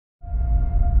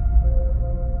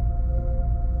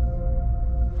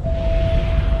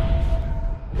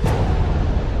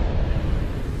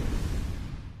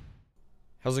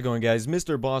How's it going, guys?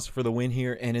 Mr. Boss for the win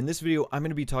here, and in this video I'm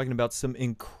going to be talking about some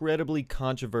incredibly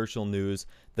controversial news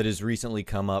that has recently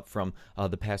come up from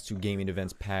the past two gaming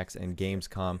events, PAX and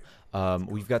Gamescom.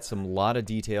 We've got some lot of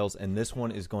details, and this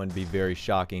one is going to be very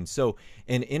shocking. So,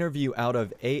 an interview out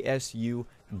of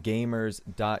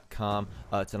ASUgamers.com,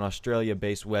 it's an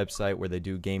Australia-based website where they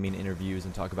do gaming interviews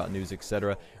and talk about news,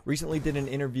 etc. Recently did an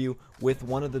interview with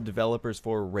one of the developers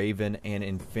for Raven and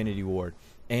Infinity Ward.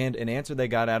 And an answer they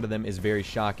got out of them is very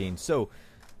shocking. So,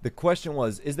 the question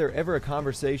was, is there ever a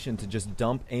conversation to just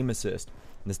dump aim assist?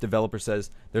 And this developer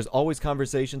says, there's always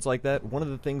conversations like that. One of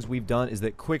the things we've done is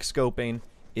that quick scoping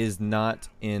is not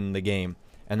in the game.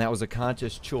 And that was a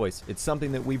conscious choice. It's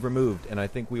something that we've removed, and I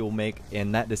think we will make,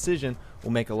 and that decision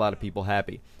will make a lot of people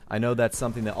happy. I know that's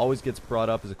something that always gets brought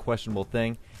up as a questionable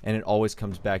thing, and it always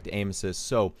comes back to aim assist.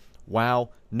 So, wow,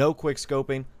 no quick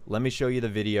scoping. Let me show you the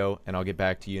video, and I'll get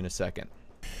back to you in a second.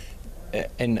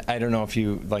 And I don't know if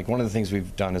you like, one of the things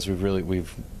we've done is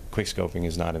we've quick scoping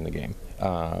is not in the game,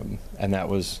 and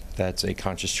that's a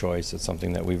conscious choice. It's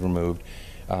something that we've removed,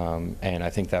 and I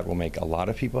think that will make a lot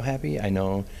of people happy. I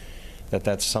know that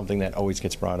that's something that always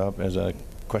gets brought up as a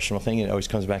questionable thing. It always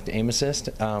comes back to aim assist,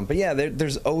 but yeah,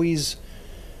 there's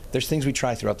things we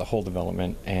try throughout the whole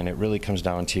development, and it really comes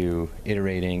down to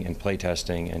iterating and play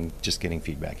testing and just getting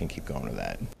feedback and keep going with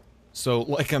that. So,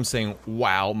 like I'm saying,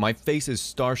 wow, my face is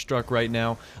starstruck right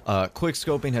now. Quick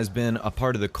scoping has been a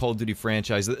part of the Call of Duty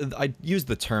franchise. I use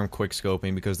the term quick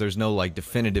scoping because there's no like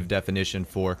definitive definition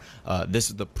for this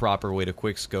is the proper way to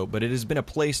quick scope, but it has been a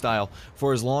play style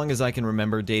for as long as I can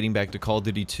remember, dating back to Call of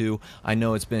Duty 2. I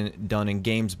know it's been done in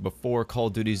games before. Call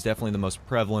of Duty is definitely the most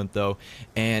prevalent though,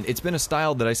 and it's been a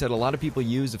style that I said a lot of people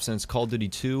use since Call of Duty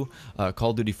 2,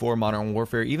 Call of Duty 4, Modern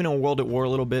Warfare, even in World at War a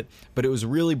little bit, but it was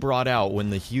really brought out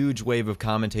when the huge wave of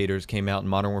commentators came out in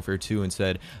Modern Warfare 2 and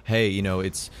said, hey, you know,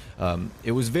 it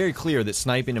was very clear that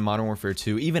sniping in Modern Warfare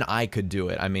 2, even I could do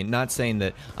it. I mean, not saying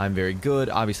that I'm very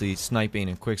good. Obviously, sniping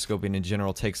and quickscoping in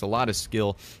general takes a lot of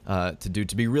skill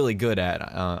to be really good at.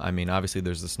 I mean, obviously,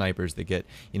 there's the snipers that get,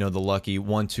 you know, the lucky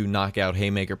 1-2 knockout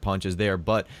haymaker punches there,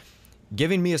 but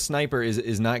giving me a sniper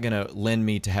is not going to lend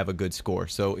me to have a good score.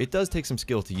 So it does take some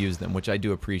skill to use them, which I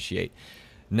do appreciate.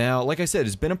 Now, like I said,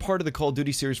 it's been a part of the Call of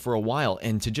Duty series for a while,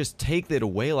 and to just take that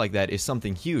away like that is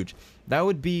something huge. That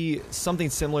would be something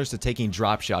similar to taking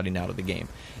drop shotting out of the game.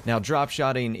 Now, drop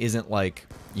shotting isn't like,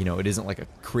 you know, it isn't like a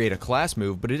create a class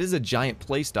move, but it is a giant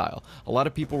play style. A lot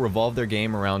of people revolve their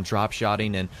game around drop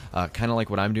shotting and kind of like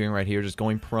what I'm doing right here, just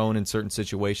going prone in certain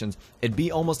situations. It'd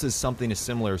be almost as something as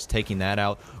similar as taking that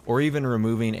out, or even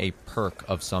removing a perk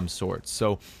of some sort.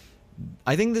 So,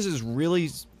 I think this is really...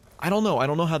 I don't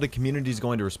know how the community is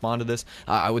going to respond to this.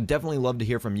 I would definitely love to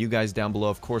hear from you guys down below.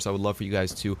 Of course, I would love for you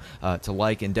guys to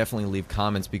like and definitely leave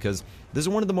comments, because this is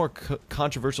one of the more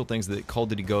controversial things that Call of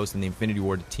Duty Ghost and the Infinity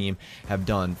Ward team have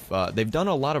done. They've done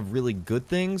a lot of really good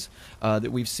things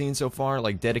that we've seen so far,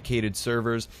 like dedicated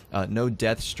servers, no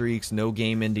death streaks, no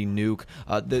game-ending nuke.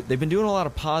 They've been doing a lot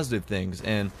of positive things,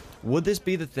 and would this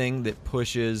be the thing that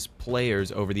pushes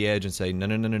players over the edge and say,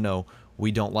 no,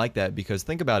 we don't like that? Because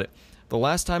think about it. The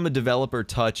last time a developer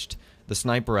touched the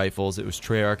sniper rifles, it was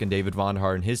Treyarch and David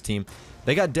Vonhar and his team.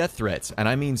 They got death threats, and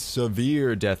I mean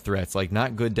severe death threats, like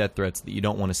not good death threats that you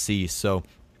don't want to see. So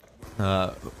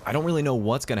I don't really know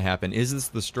what's going to happen. Is this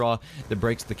the straw that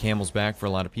breaks the camel's back for a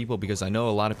lot of people? Because I know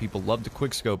a lot of people love to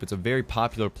quickscope. It's a very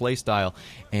popular play style,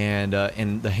 and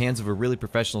in the hands of a really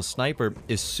professional sniper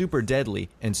is super deadly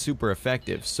and super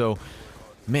effective. So,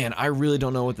 man, I really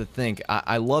don't know what to think.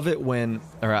 I love it when,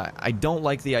 or I don't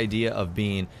like the idea of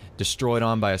being destroyed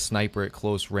on by a sniper at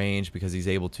close range, because he's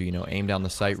able to, you know, aim down the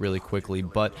sight really quickly.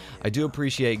 But I do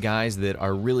appreciate guys that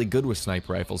are really good with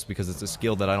sniper rifles, because it's a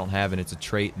skill that I don't have, and it's a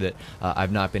trait that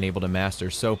I've not been able to master.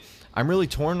 So I'm really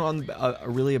torn on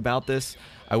really about this.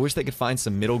 I wish they could find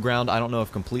some middle ground. I don't know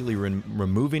if completely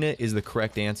removing it is the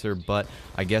correct answer, but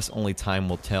I guess only time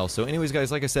will tell. So anyways,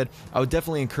 guys, like I said, I would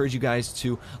definitely encourage you guys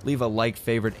to leave a like,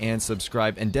 favorite, and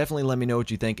subscribe, and definitely let me know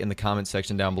what you think in the comment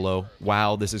section down below.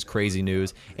 Wow, this is crazy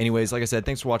news. Anyways, like I said,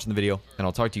 thanks for watching the video, and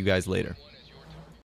I'll talk to you guys later.